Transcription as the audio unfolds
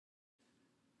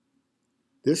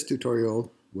This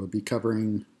tutorial will be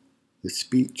covering the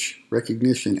speech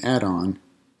recognition add-on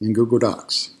in Google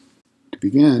Docs. To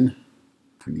begin,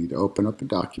 we need to open up a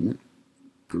document,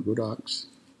 Google Docs,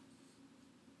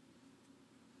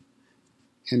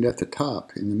 and at the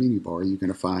top in the menu bar you're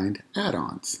going to find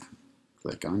add-ons.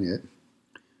 Click on it,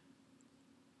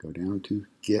 go down to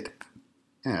Get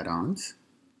Add-ons.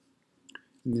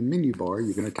 In the menu bar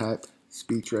you're going to type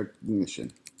speech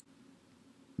recognition.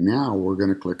 Now we're going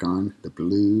to click on the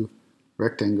blue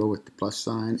rectangle with the plus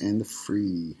sign and the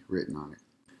free written on it.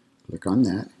 Click on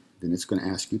that, then it's going to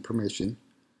ask you permission.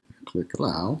 Click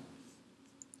allow.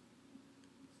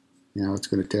 Now it's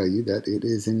going to tell you that it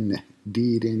is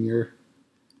indeed in your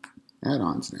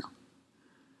add-ons now.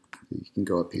 You can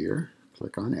go up here,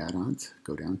 click on add-ons,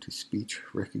 go down to speech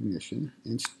recognition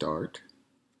and start.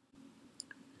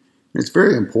 It's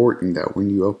very important that when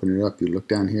you open it up, you look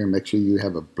down here and make sure you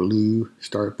have a blue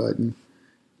start button.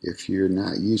 If you're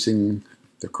not using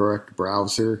the correct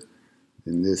browser,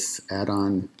 then this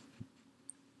add-on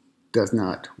does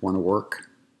not want to work.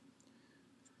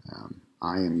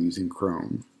 I am using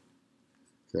Chrome,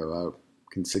 so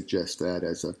I can suggest that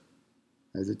as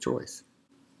a choice.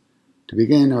 To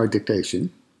begin our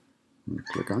dictation, I'm going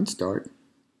to click on Start,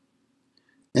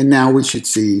 and now we should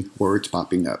see words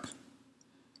popping up.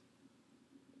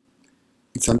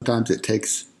 And sometimes it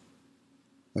takes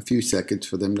a few seconds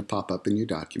for them to pop up in your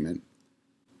document.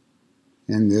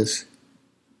 And this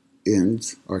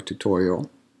ends our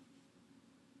tutorial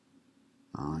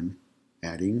on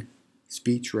adding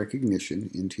speech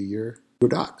recognition into your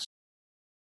Google Docs.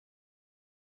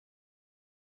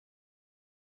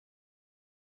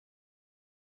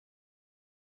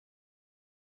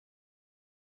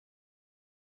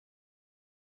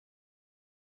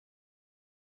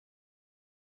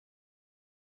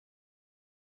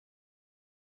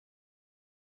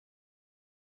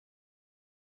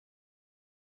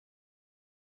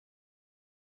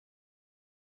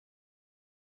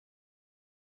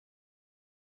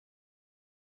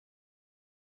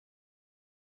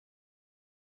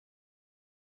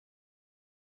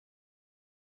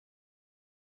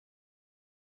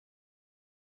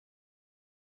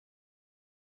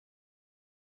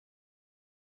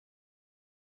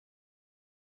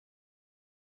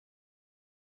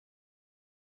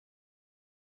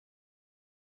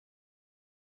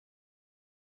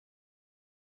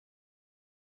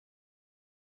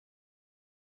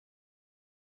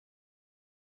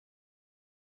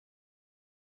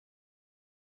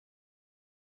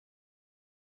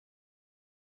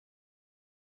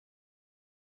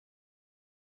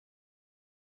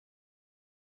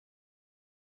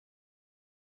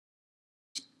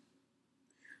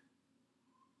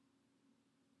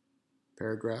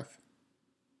 Paragraph.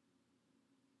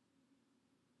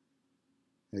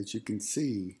 As you can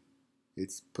see,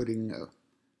 it's putting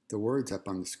the words up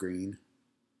on the screen.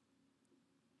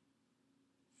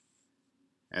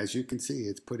 As you can see,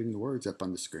 it's putting the words up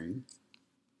on the screen.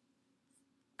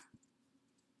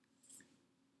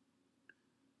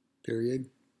 Period.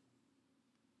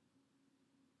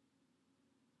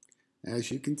 As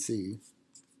you can see,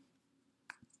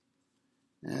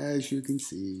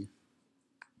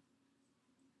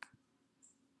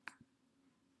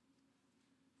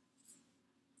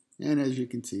 and as you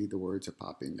can see, the words are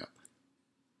popping up.